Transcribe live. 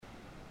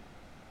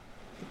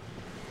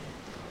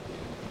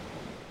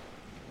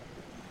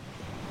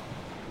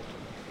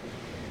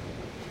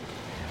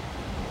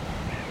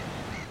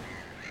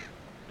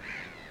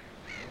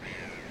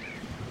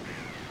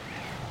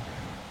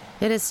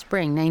It is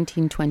spring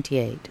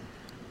 1928.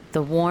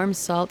 The warm,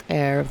 salt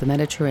air of the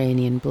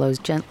Mediterranean blows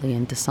gently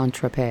into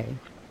Saint-Tropez.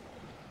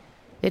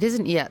 It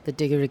isn't yet the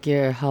de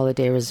rigueur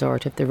holiday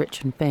resort of the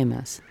rich and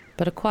famous,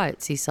 but a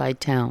quiet seaside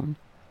town.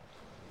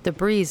 The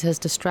breeze has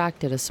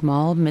distracted a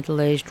small,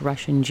 middle-aged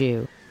Russian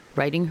Jew,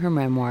 writing her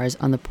memoirs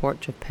on the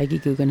porch of Peggy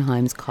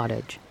Guggenheim's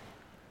cottage.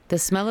 The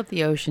smell of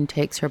the ocean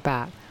takes her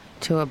back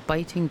to a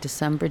biting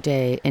December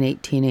day in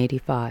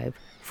 1885,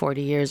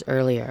 40 years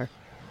earlier.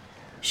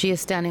 She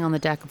is standing on the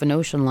deck of an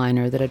ocean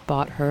liner that had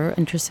brought her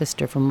and her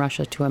sister from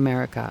Russia to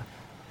America.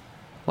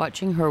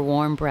 Watching her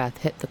warm breath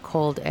hit the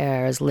cold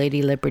air as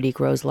Lady Liberty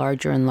grows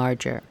larger and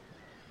larger.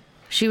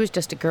 She was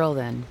just a girl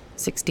then,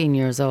 16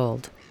 years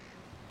old.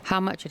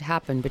 How much had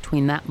happened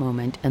between that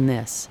moment and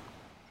this?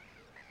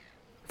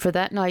 For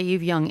that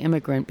naive young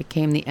immigrant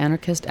became the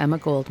anarchist Emma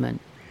Goldman,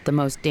 the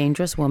most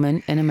dangerous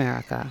woman in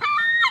America.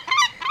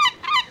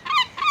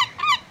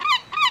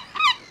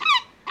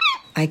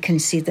 I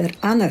consider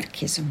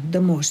anarchism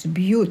the most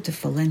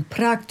beautiful and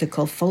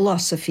practical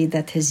philosophy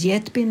that has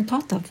yet been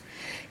thought of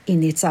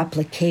in its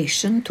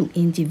application to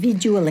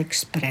individual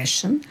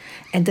expression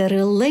and the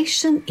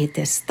relation it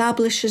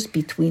establishes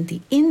between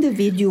the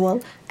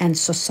individual and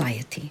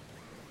society.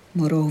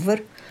 Moreover,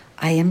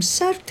 I am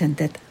certain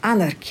that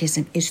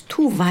anarchism is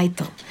too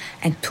vital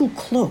and too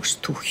close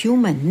to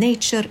human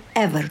nature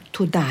ever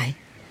to die.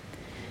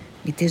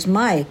 It is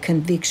my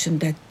conviction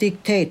that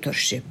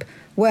dictatorship,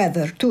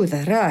 whether to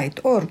the right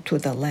or to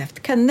the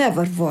left, can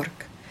never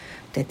work,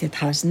 that it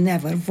has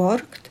never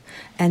worked,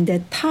 and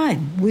that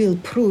time will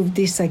prove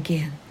this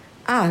again,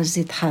 as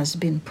it has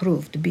been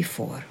proved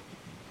before.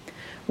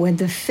 When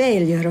the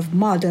failure of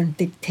modern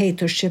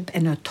dictatorship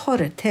and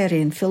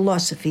authoritarian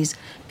philosophies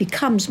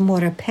becomes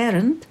more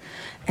apparent,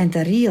 and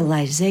the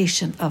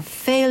realization of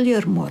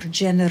failure more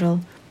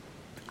general,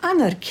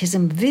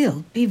 anarchism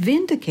will be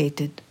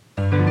vindicated.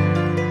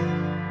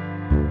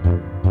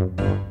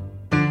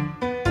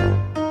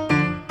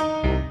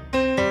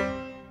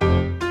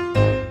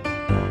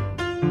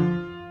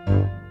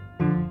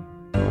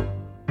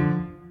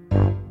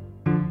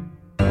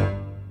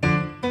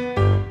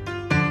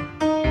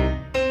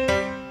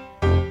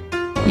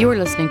 You are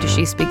listening to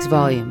She Speaks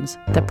Volumes,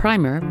 the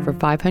primer for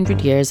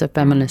 500 years of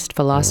feminist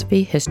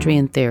philosophy, history,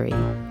 and theory.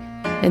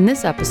 In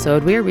this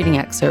episode, we are reading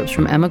excerpts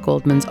from Emma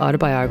Goldman's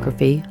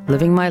autobiography,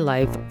 Living My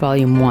Life,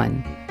 Volume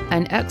 1,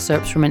 and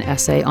excerpts from an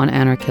essay on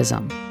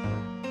anarchism.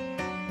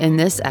 In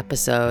this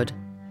episode,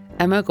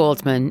 Emma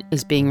Goldman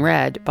is being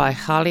read by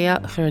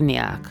Halia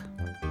Cherniak.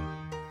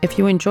 If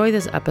you enjoy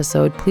this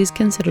episode, please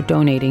consider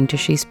donating to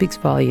She Speaks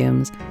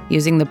Volumes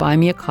using the Buy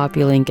Me a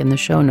Coffee link in the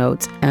show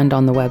notes and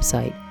on the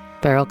website,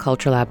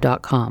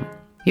 barrelculturelab.com.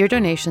 Your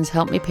donations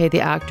help me pay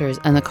the actors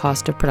and the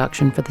cost of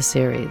production for the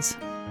series.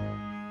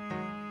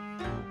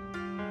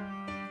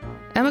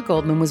 Emma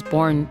Goldman was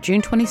born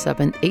June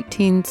 27,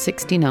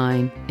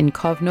 1869, in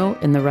Kovno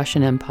in the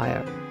Russian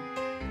Empire.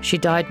 She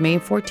died May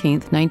 14,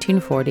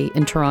 1940,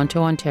 in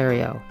Toronto,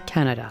 Ontario,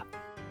 Canada.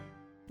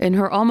 In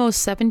her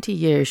almost 70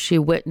 years, she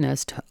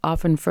witnessed,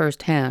 often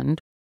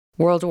firsthand,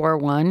 World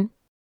War I,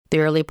 the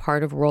early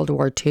part of World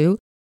War II,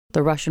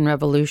 the Russian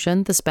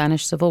Revolution, the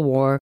Spanish Civil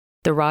War,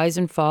 the rise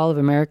and fall of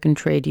American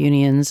trade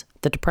unions,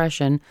 the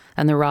Depression,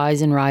 and the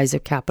rise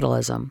of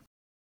capitalism.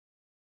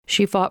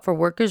 She fought for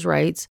workers'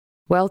 rights,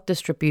 wealth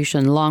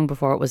distribution long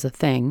before it was a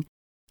thing,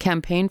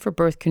 campaigned for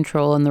birth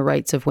control and the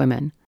rights of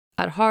women.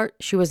 At heart,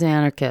 she was an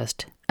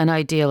anarchist, an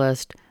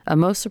idealist, and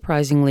most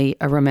surprisingly,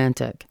 a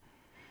romantic.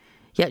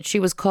 Yet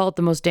she was called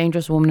the most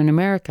dangerous woman in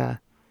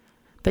America.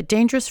 But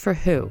dangerous for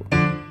who?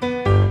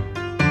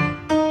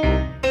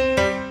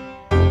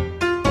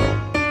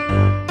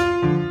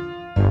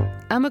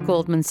 Emma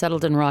Goldman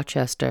settled in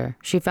Rochester.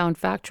 She found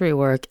factory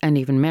work and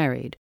even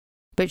married.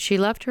 But she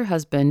left her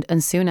husband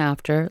and soon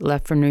after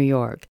left for New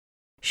York.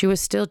 She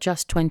was still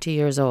just 20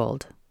 years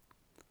old.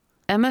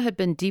 Emma had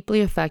been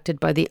deeply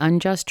affected by the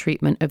unjust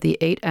treatment of the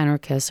 8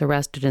 anarchists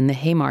arrested in the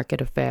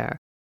Haymarket affair.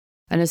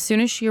 And as soon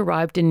as she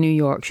arrived in New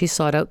York, she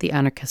sought out the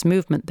anarchist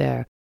movement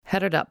there,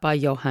 headed up by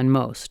Johann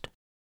Most.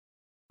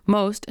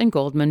 Most and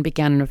Goldman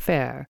began an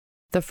affair,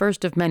 the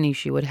first of many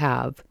she would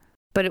have.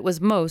 But it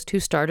was Most who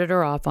started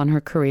her off on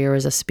her career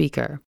as a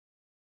speaker.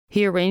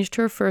 He arranged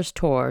her first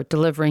tour,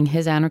 delivering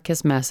his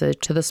anarchist message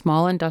to the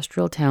small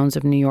industrial towns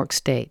of New York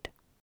State.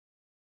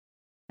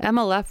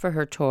 Emma left for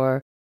her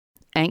tour,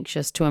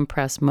 anxious to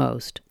impress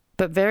Most.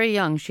 But very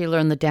young, she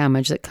learned the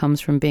damage that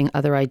comes from being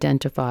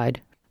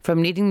other-identified,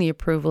 from needing the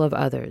approval of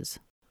others,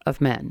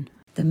 of men.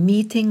 The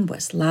meeting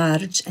was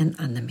large and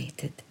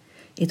animated.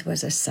 It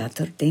was a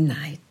Saturday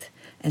night,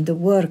 and the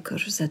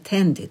workers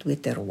attended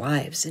with their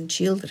wives and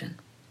children.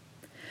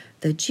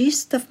 The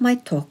gist of my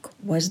talk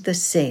was the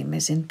same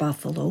as in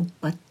Buffalo,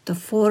 but the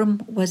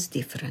form was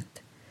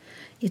different.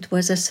 It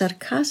was a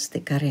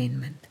sarcastic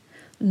arraignment,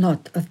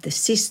 not of the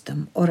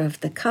system or of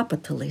the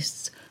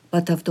capitalists,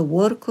 but of the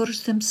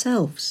workers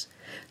themselves,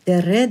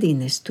 their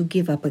readiness to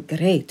give up a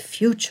great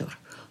future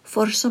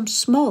for some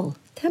small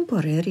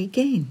temporary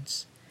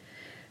gains.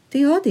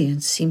 The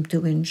audience seemed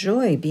to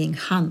enjoy being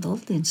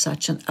handled in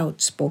such an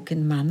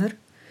outspoken manner.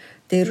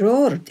 They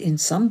roared in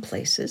some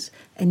places,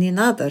 and in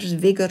others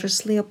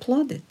vigorously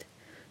applauded.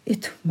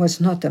 It was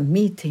not a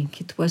meeting,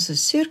 it was a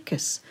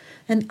circus,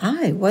 and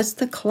I was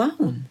the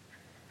clown.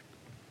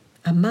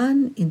 A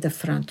man in the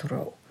front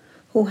row,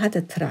 who had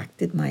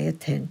attracted my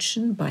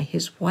attention by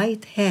his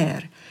white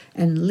hair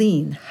and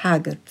lean,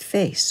 haggard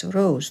face,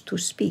 rose to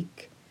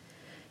speak.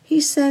 He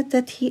said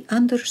that he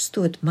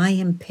understood my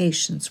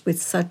impatience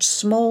with such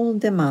small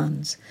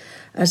demands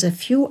as a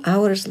few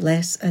hours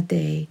less a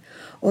day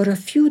or a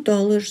few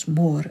dollars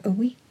more a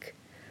week.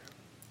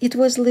 It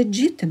was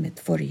legitimate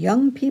for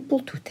young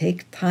people to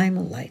take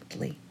time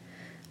lightly.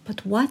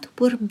 But what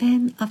were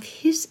men of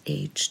his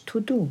age to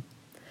do?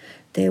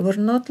 They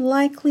were not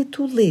likely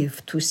to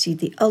live to see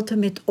the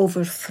ultimate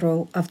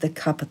overthrow of the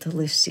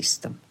capitalist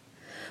system.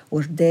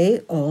 Were they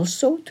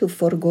also to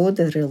forego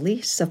the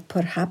release of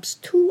perhaps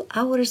 2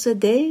 hours a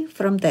day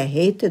from the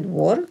hated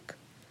work?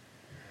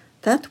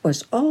 That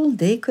was all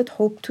they could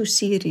hope to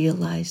see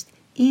realized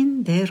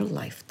in their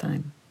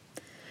lifetime.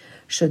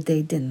 Should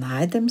they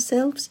deny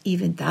themselves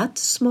even that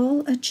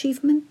small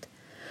achievement?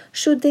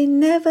 Should they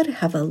never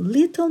have a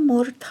little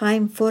more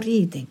time for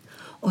reading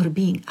or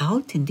being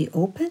out in the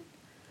open?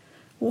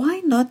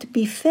 Why not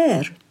be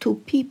fair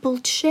to people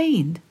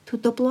chained to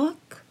the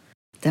block?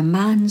 The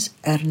man's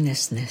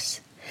earnestness,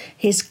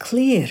 his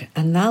clear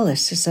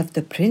analysis of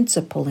the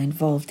principle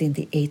involved in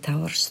the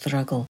 8-hour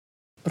struggle,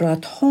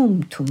 brought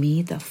home to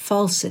me the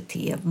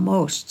falsity of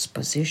most's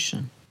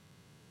position.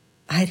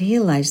 I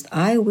realized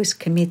I was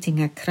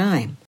committing a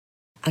crime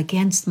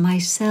against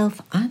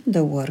myself and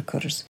the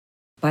workers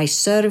by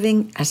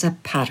serving as a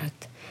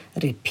parrot,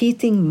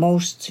 repeating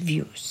most's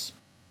views.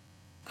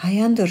 I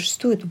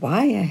understood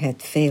why I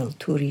had failed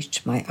to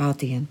reach my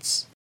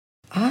audience.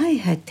 I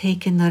had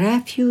taken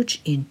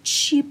refuge in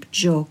cheap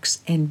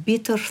jokes and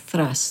bitter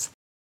thrusts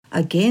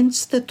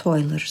against the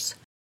toilers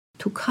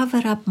to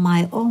cover up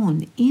my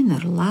own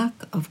inner lack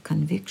of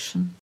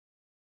conviction.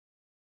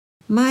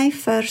 My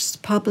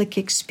first public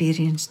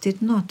experience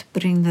did not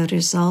bring the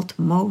result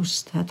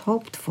most had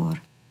hoped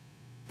for,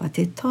 but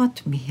it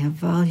taught me a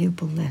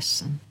valuable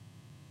lesson.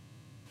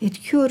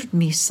 It cured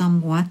me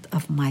somewhat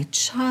of my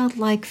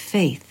childlike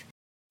faith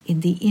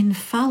in the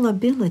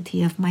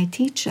infallibility of my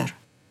teacher,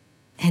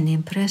 and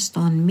impressed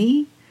on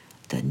me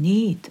the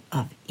need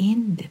of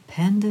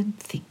independent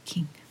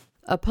thinking.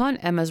 Upon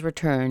Emma's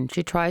return,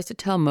 she tries to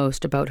tell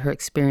Most about her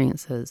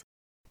experiences,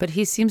 but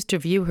he seems to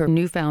view her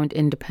newfound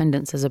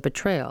independence as a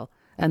betrayal,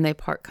 and they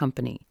part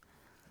company.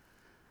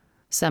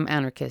 Some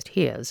anarchist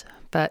he is,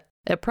 but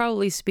it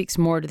probably speaks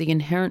more to the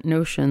inherent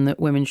notion that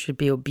women should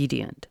be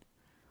obedient.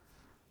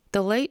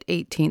 The late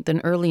 18th and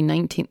early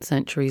 19th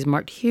centuries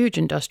marked huge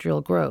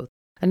industrial growth,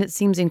 and it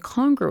seems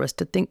incongruous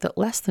to think that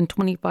less than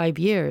 25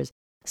 years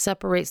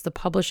separates the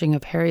publishing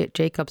of Harriet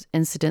Jacobs'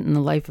 Incident in the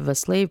Life of a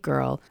Slave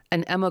Girl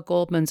and Emma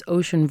Goldman's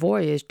Ocean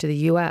Voyage to the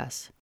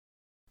U.S.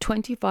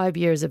 25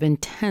 years of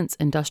intense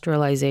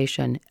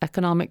industrialization,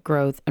 economic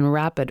growth, and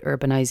rapid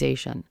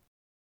urbanization.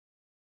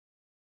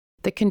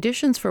 The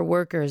conditions for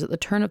workers at the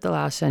turn of the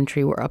last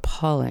century were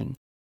appalling.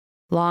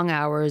 Long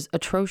hours,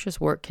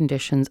 atrocious work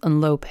conditions, and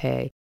low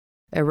pay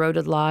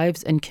eroded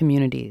lives and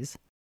communities.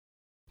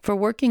 For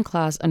working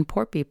class and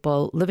poor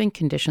people, living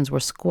conditions were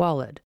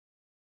squalid.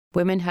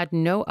 Women had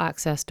no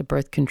access to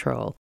birth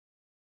control,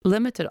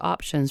 limited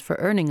options for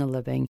earning a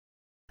living,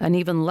 and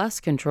even less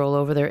control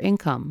over their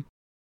income.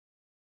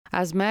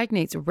 As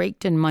magnates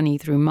raked in money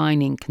through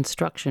mining,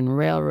 construction,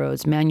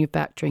 railroads,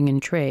 manufacturing,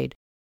 and trade,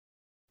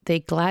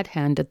 they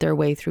glad-handed their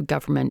way through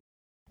government,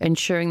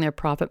 ensuring their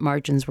profit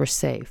margins were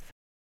safe.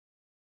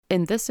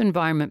 In this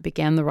environment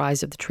began the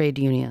rise of the trade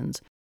unions,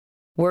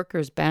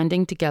 workers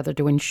banding together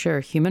to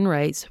ensure human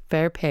rights,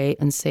 fair pay,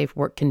 and safe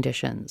work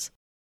conditions.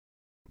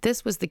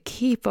 This was the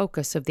key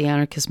focus of the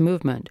anarchist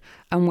movement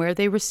and where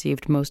they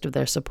received most of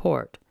their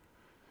support.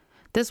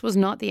 This was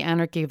not the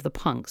anarchy of the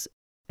punks.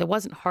 It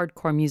wasn't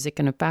hardcore music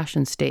and a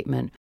fashion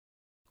statement,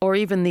 or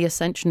even the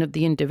ascension of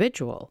the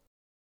individual.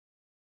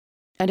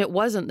 And it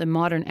wasn't the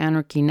modern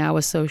anarchy now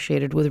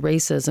associated with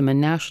racism and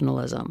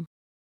nationalism.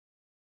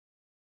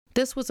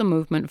 This was a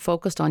movement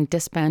focused on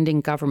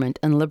disbanding government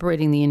and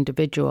liberating the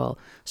individual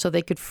so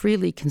they could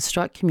freely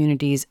construct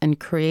communities and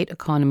create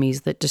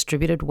economies that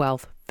distributed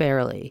wealth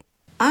fairly.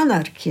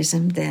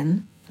 Anarchism,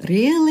 then,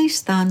 really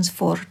stands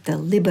for the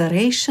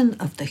liberation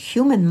of the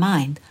human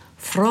mind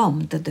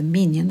from the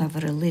dominion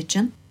of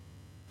religion,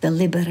 the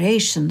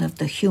liberation of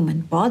the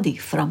human body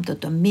from the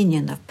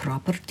dominion of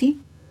property,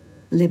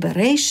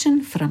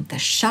 liberation from the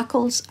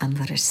shackles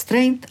and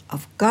restraint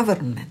of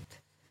government.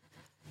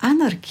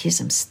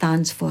 Anarchism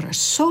stands for a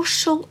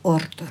social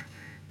order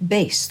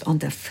based on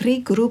the free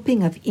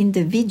grouping of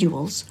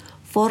individuals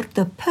for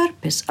the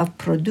purpose of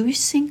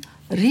producing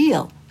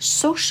real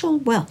social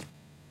wealth.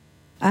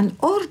 An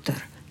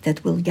order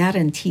that will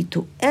guarantee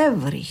to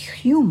every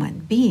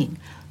human being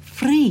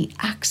free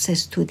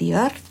access to the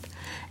earth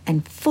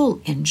and full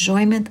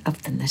enjoyment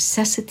of the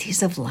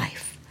necessities of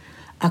life,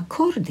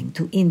 according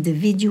to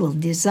individual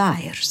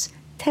desires,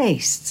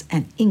 tastes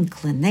and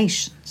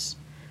inclinations.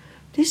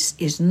 This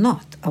is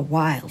not a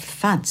wild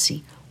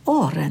fancy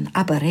or an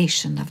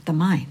aberration of the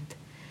mind.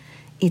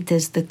 It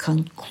is the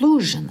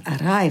conclusion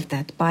arrived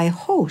at by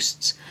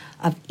hosts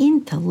of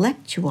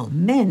intellectual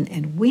men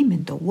and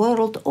women the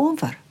world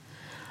over,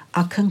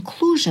 a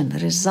conclusion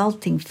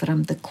resulting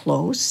from the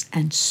close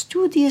and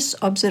studious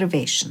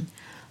observation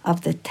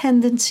of the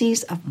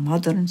tendencies of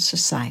modern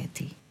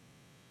society.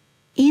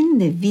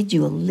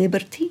 Individual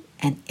liberty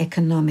and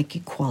economic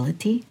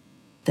equality,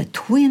 the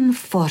twin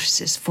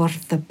forces for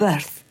the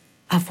birth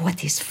of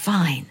what is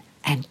fine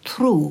and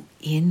true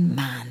in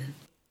man.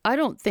 I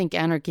don't think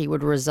anarchy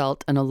would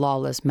result in a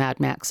lawless Mad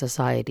Max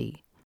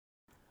society.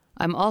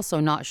 I'm also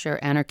not sure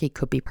anarchy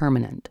could be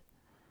permanent.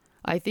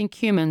 I think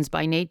humans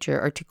by nature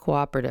are too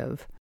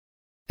cooperative.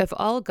 If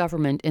all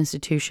government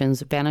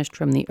institutions vanished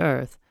from the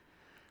earth,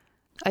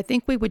 I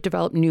think we would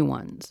develop new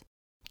ones.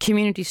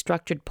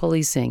 Community-structured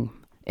policing,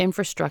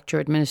 infrastructure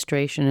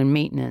administration and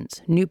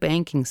maintenance, new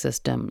banking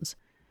systems.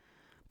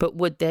 But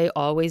would they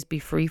always be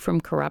free from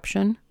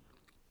corruption?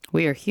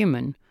 We are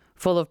human,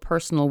 full of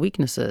personal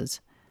weaknesses.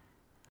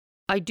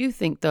 I do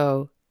think,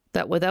 though,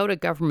 that without a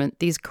government,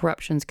 these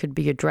corruptions could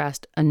be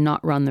addressed and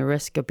not run the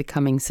risk of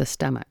becoming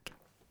systemic.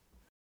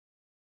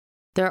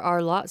 There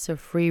are lots of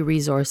free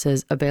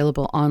resources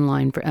available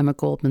online for Emma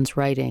Goldman's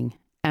writing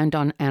and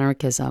on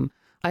anarchism.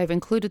 I have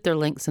included their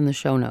links in the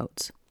show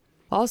notes.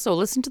 Also,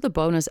 listen to the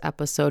bonus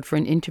episode for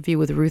an interview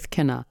with Ruth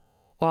Kinna,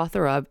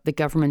 author of The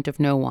Government of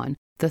No One,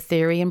 The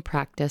Theory and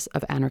Practice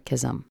of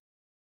Anarchism.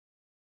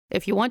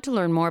 If you want to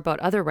learn more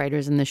about other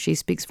writers in the She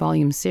Speaks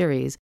Volume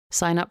series,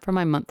 sign up for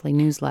my monthly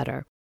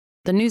newsletter.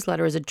 The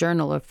newsletter is a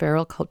journal of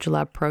Feral Culture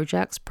Lab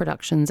projects,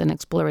 productions, and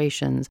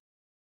explorations,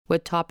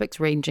 with topics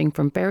ranging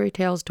from fairy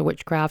tales to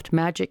witchcraft,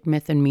 magic,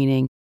 myth, and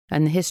meaning,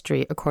 and the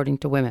history according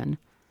to women.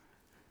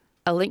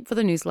 A link for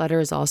the newsletter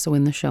is also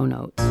in the show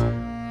notes.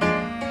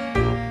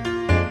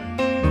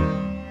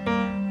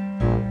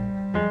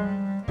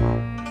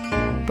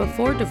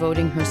 Before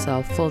devoting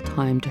herself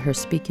full-time to her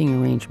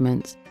speaking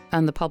arrangements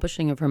and the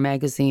publishing of her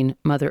magazine,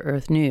 Mother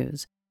Earth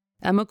News,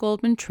 Emma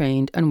Goldman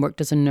trained and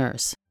worked as a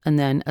nurse, and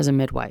then as a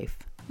midwife.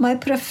 My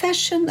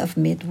profession of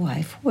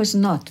midwife was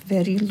not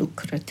very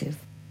lucrative.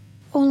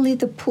 Only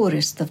the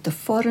poorest of the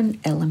foreign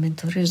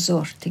element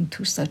resorting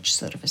to such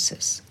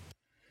services.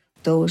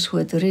 Those who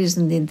had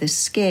risen in the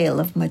scale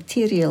of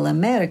material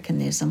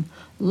Americanism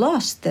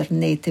lost their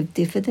native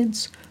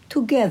diffidence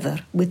together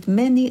with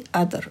many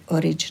other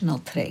original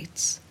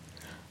traits.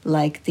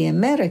 Like the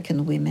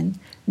American women,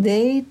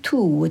 they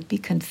too would be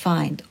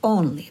confined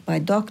only by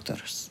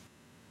doctors.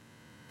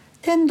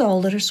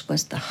 $10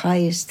 was the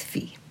highest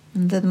fee,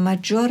 and the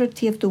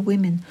majority of the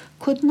women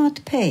could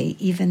not pay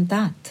even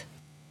that.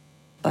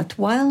 But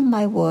while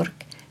my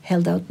work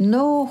held out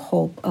no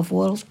hope of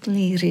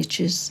worldly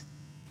riches,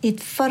 it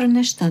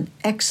furnished an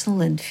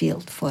excellent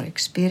field for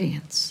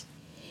experience.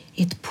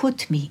 It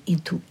put me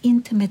into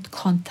intimate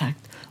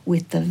contact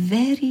with the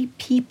very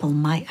people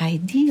my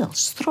ideal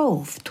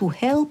strove to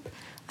help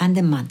and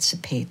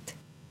emancipate.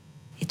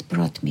 It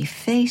brought me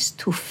face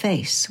to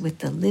face with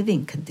the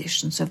living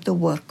conditions of the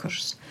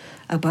workers,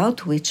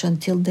 about which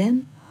until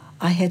then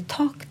I had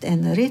talked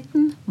and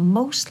written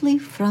mostly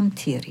from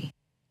theory.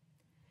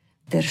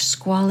 Their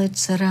squalid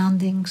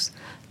surroundings,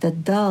 the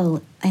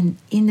dull and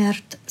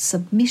inert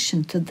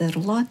submission to their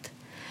lot,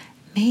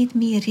 made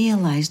me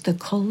realize the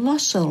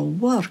colossal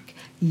work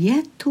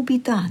yet to be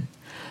done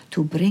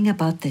to bring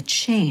about the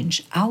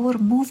change our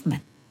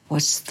movement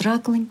was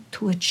struggling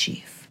to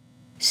achieve.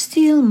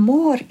 Still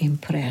more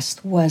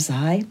impressed was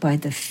I by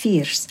the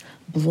fierce,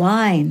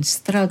 blind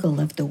struggle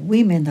of the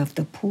women of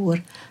the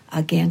poor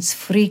against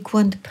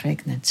frequent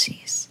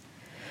pregnancies.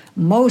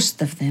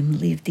 Most of them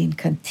lived in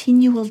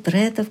continual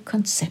dread of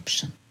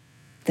conception.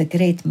 The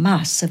great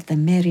mass of the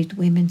married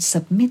women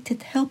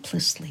submitted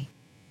helplessly,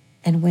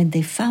 and when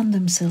they found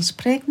themselves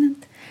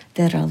pregnant,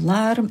 their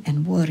alarm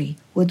and worry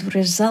would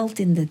result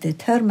in the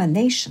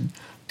determination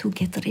to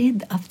get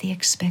rid of the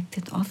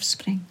expected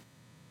offspring.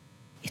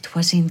 It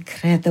was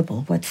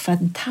incredible what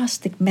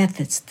fantastic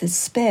methods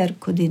despair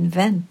could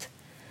invent.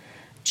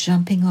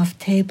 Jumping off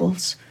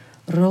tables,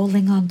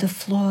 rolling on the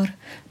floor,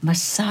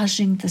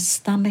 massaging the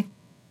stomach,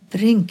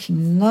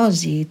 drinking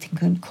nauseating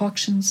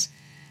concoctions,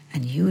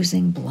 and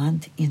using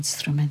blunt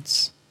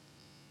instruments.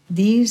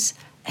 These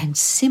and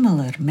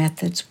similar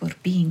methods were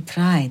being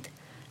tried,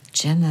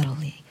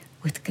 generally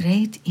with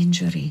great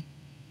injury.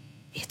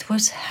 It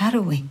was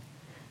harrowing,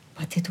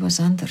 but it was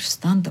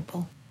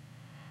understandable.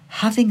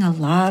 Having a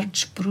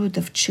large brood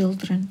of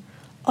children,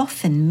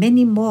 often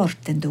many more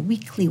than the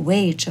weekly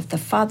wage of the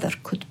father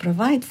could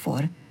provide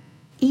for,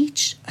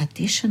 each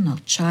additional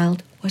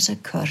child was a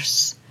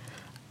curse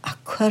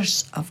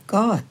of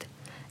God,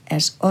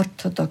 as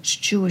Orthodox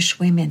Jewish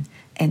women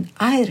and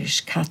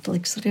Irish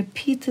Catholics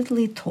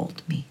repeatedly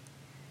told me.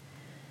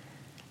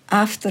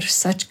 After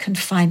such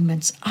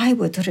confinements, I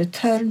would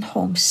return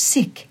home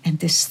sick and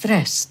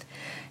distressed,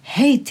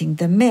 hating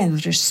the men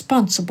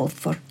responsible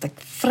for the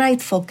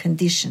frightful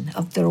condition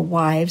of their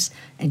wives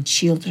and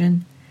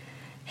children,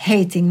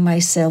 hating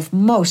myself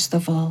most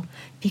of all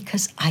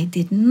because I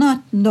did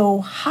not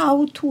know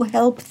how to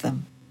help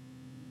them.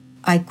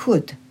 I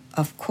could,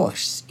 of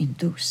course,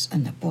 induce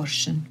an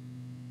abortion.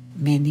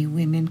 Many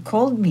women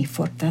called me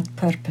for that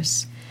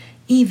purpose,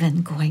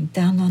 even going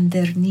down on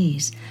their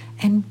knees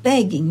and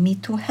begging me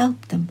to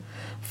help them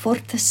for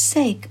the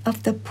sake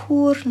of the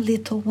poor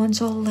little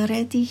ones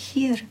already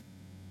here.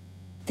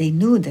 They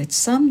knew that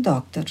some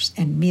doctors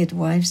and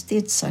midwives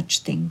did such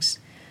things,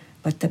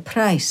 but the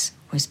price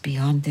was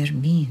beyond their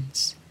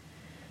means.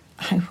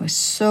 I was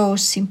so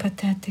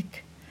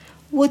sympathetic.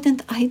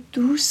 Wouldn't I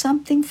do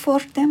something for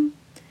them?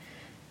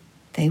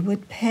 They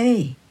would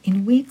pay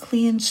in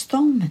weekly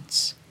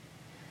installments.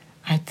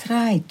 I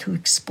tried to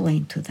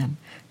explain to them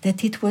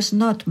that it was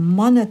not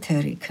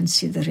monetary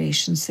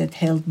considerations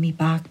that held me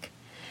back.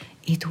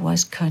 It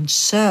was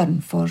concern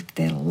for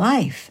their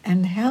life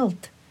and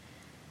health.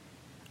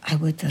 I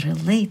would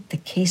relate the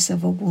case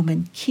of a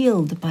woman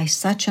killed by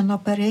such an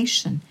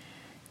operation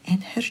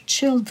and her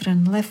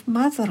children left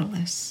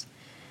motherless.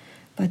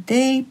 But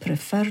they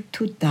preferred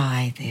to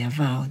die, they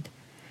avowed.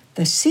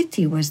 The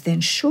city was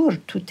then sure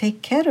to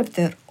take care of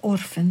their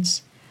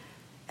orphans,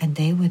 and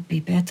they would be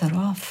better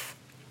off.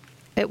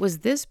 It was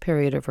this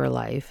period of her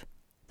life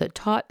that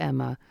taught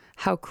Emma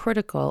how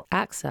critical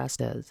access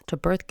is to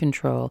birth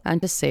control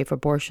and to safe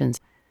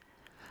abortions,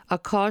 a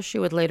cause she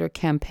would later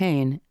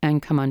campaign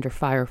and come under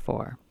fire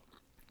for.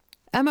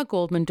 Emma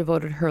Goldman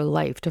devoted her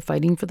life to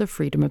fighting for the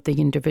freedom of the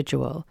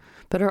individual,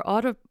 but her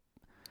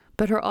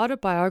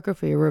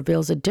autobiography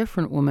reveals a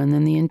different woman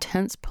than the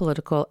intense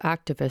political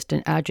activist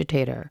and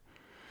agitator.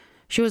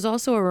 She was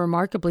also a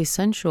remarkably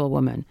sensual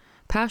woman,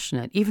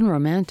 passionate, even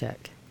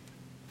romantic.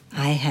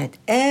 I had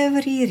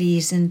every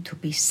reason to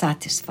be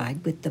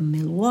satisfied with the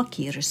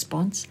Milwaukee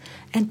response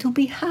and to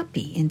be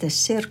happy in the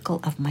circle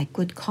of my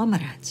good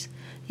comrades.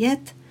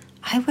 Yet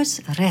I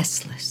was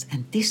restless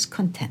and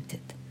discontented.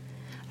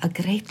 A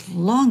great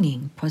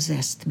longing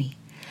possessed me,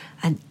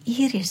 an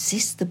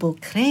irresistible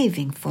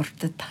craving for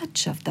the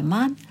touch of the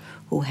man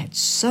who had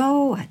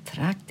so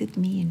attracted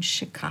me in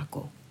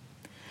Chicago.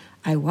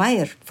 I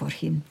wired for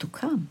him to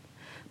come,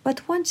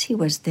 but once he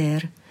was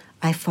there,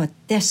 I fought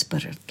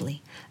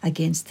desperately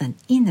against an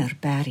inner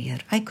barrier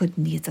I could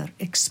neither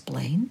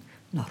explain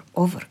nor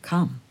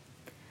overcome.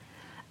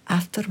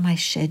 After my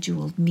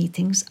scheduled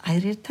meetings, I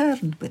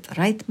returned with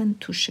Reitman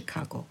to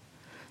Chicago.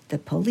 The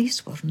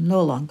police were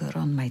no longer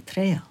on my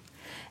trail,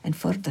 and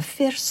for the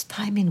first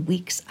time in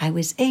weeks I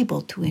was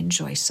able to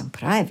enjoy some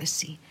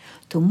privacy,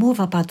 to move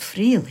about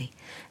freely,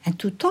 and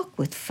to talk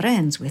with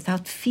friends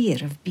without fear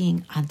of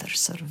being under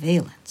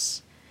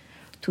surveillance.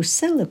 To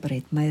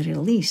celebrate my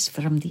release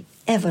from the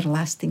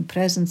everlasting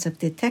presence of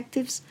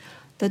detectives,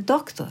 the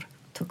doctor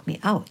took me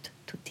out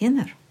to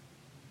dinner.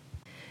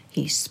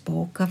 He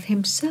spoke of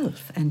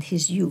himself and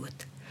his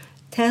youth,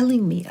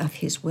 telling me of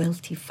his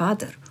wealthy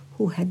father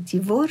who had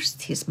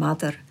divorced his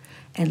mother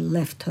and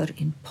left her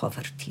in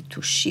poverty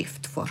to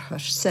shift for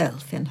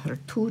herself and her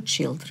 2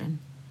 children.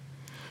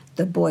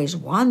 The boy's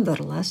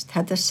wanderlust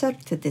had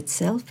asserted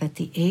itself at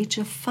the age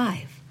of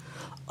 5,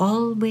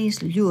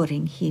 always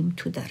luring him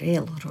to the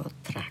railroad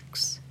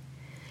tracks.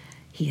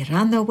 He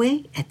ran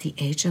away at the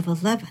age of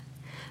 11,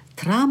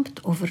 tramped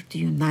over the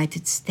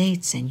United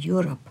States and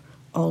Europe,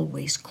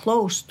 always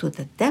close to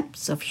the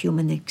depths of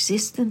human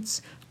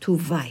existence, to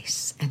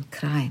vice and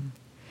crime.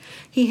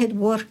 He had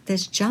worked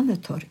as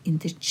janitor in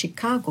the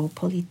Chicago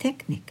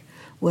Polytechnic,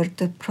 where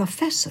the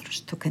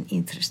professors took an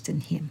interest in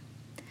him.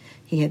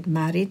 He had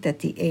married at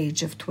the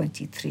age of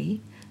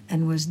 23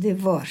 and was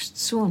divorced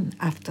soon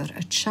after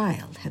a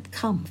child had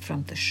come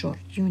from the short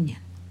union.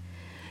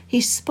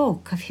 He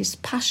spoke of his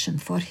passion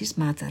for his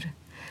mother,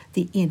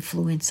 the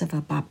influence of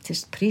a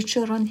Baptist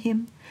preacher on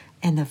him,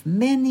 and of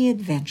many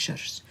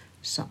adventures,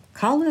 some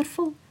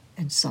colorful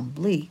and some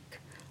bleak,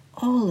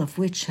 all of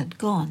which had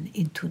gone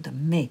into the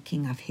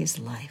making of his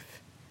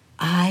life.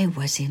 I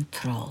was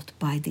enthralled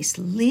by this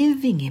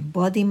living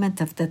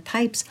embodiment of the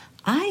types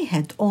I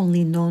had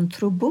only known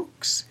through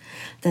books,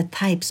 the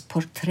types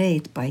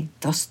portrayed by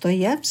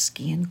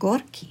Dostoevsky and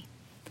Gorky.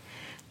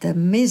 The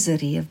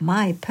misery of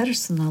my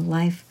personal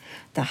life,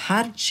 the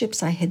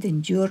hardships I had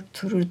endured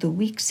through the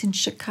weeks in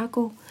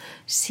Chicago,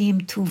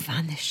 seemed to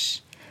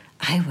vanish.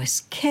 I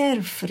was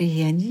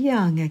carefree and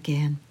young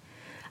again.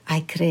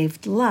 I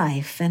craved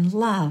life and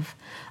love.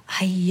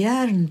 I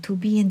yearned to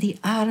be in the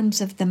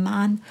arms of the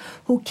man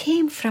who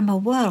came from a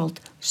world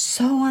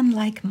so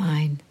unlike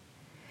mine.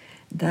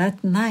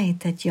 That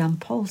night at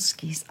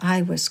Yampolsky's,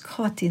 I was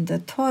caught in the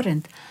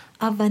torrent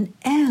of an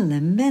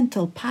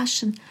elemental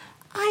passion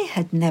I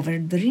had never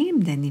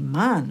dreamed any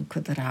man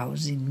could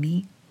rouse in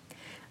me.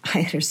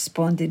 I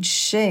responded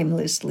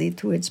shamelessly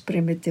to its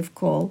primitive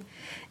call,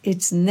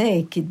 its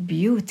naked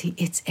beauty,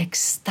 its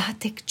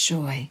ecstatic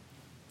joy.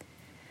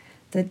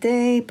 The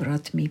day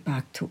brought me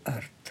back to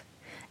earth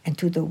and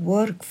to the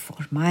work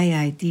for my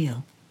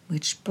ideal,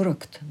 which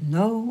brooked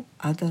no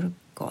other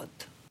god.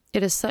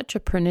 It is such a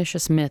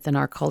pernicious myth in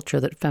our culture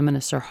that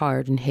feminists are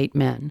hard and hate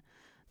men,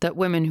 that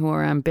women who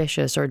are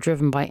ambitious or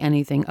driven by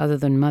anything other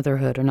than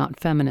motherhood are not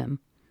feminine.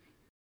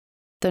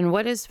 Then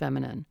what is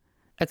feminine,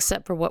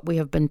 except for what we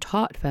have been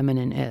taught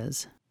feminine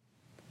is?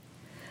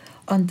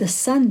 On the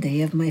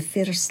Sunday of my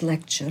first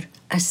lecture,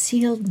 a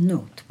sealed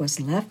note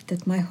was left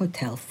at my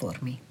hotel for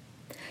me.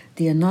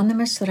 The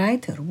anonymous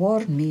writer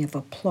warned me of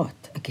a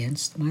plot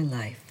against my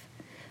life.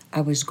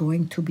 I was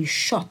going to be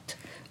shot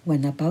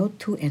when about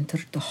to enter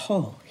the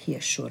hall, he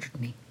assured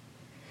me.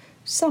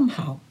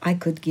 Somehow I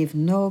could give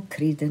no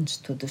credence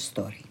to the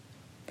story.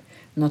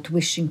 Not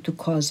wishing to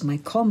cause my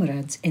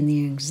comrades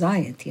any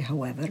anxiety,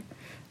 however,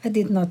 I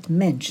did not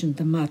mention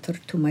the matter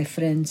to my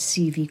friend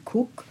C.V.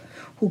 Cook,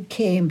 who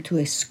came to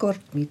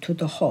escort me to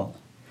the hall.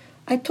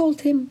 I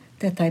told him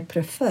that I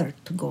preferred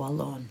to go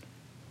alone.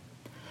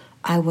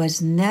 I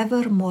was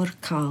never more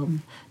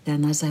calm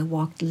than as I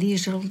walked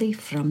leisurely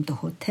from the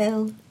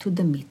hotel to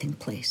the meeting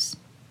place.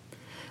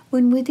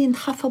 When within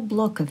half a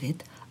block of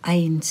it, I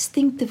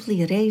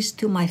instinctively raised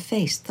to my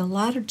face the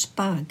large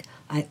bag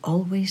I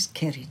always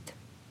carried.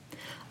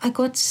 I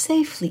got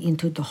safely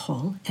into the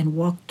hall and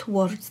walked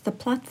towards the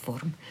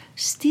platform,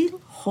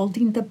 still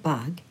holding the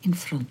bag in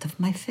front of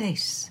my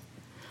face.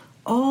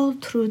 All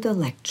through the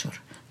lecture,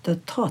 the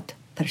thought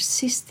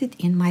persisted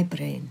in my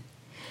brain.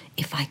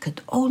 If I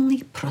could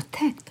only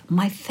protect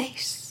my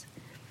face.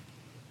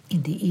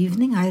 In the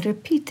evening, I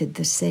repeated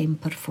the same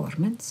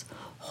performance,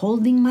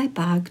 holding my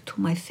bag to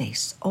my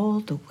face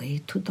all the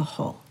way to the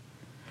hall.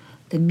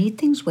 The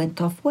meetings went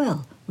off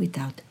well,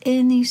 without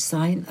any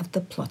sign of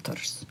the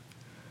plotters.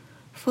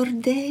 For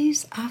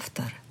days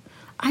after,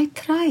 I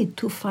tried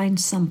to find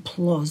some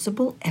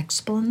plausible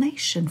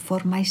explanation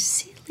for my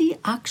silly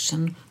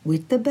action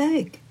with the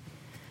bag.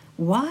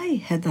 Why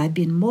had I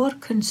been more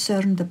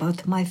concerned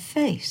about my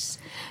face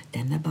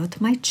than about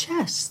my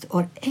chest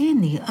or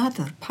any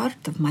other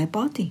part of my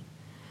body?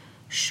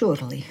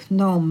 Surely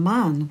no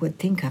man would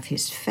think of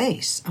his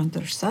face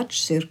under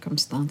such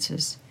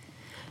circumstances.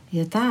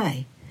 Yet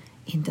I,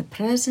 in the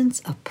presence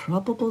of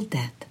probable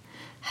death,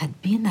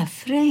 had been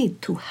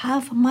afraid to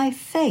have my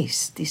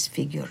face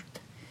disfigured.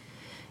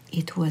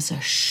 It was a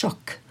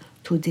shock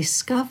to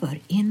discover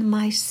in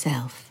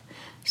myself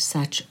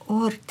such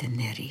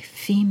ordinary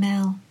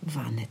female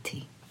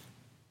vanity.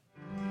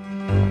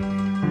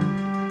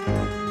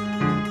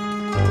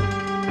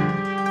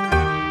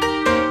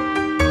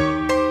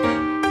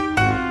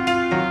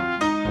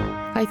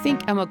 I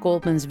think Emma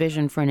Goldman's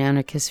vision for an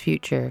anarchist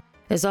future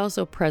is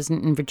also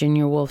present in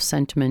Virginia Woolf's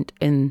sentiment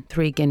in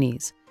 3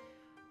 Guineas,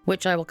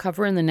 which I will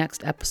cover in the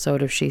next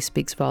episode of She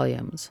Speaks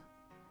Volumes.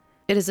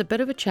 It is a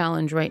bit of a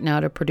challenge right now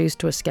to produce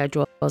to a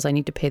schedule as I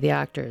need to pay the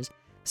actors,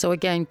 so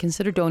again,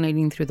 consider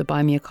donating through the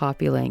Buy Me a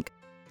Coffee link.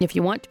 If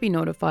you want to be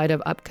notified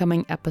of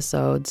upcoming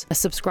episodes,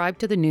 subscribe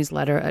to the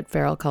newsletter at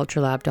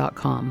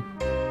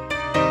feralculturelab.com.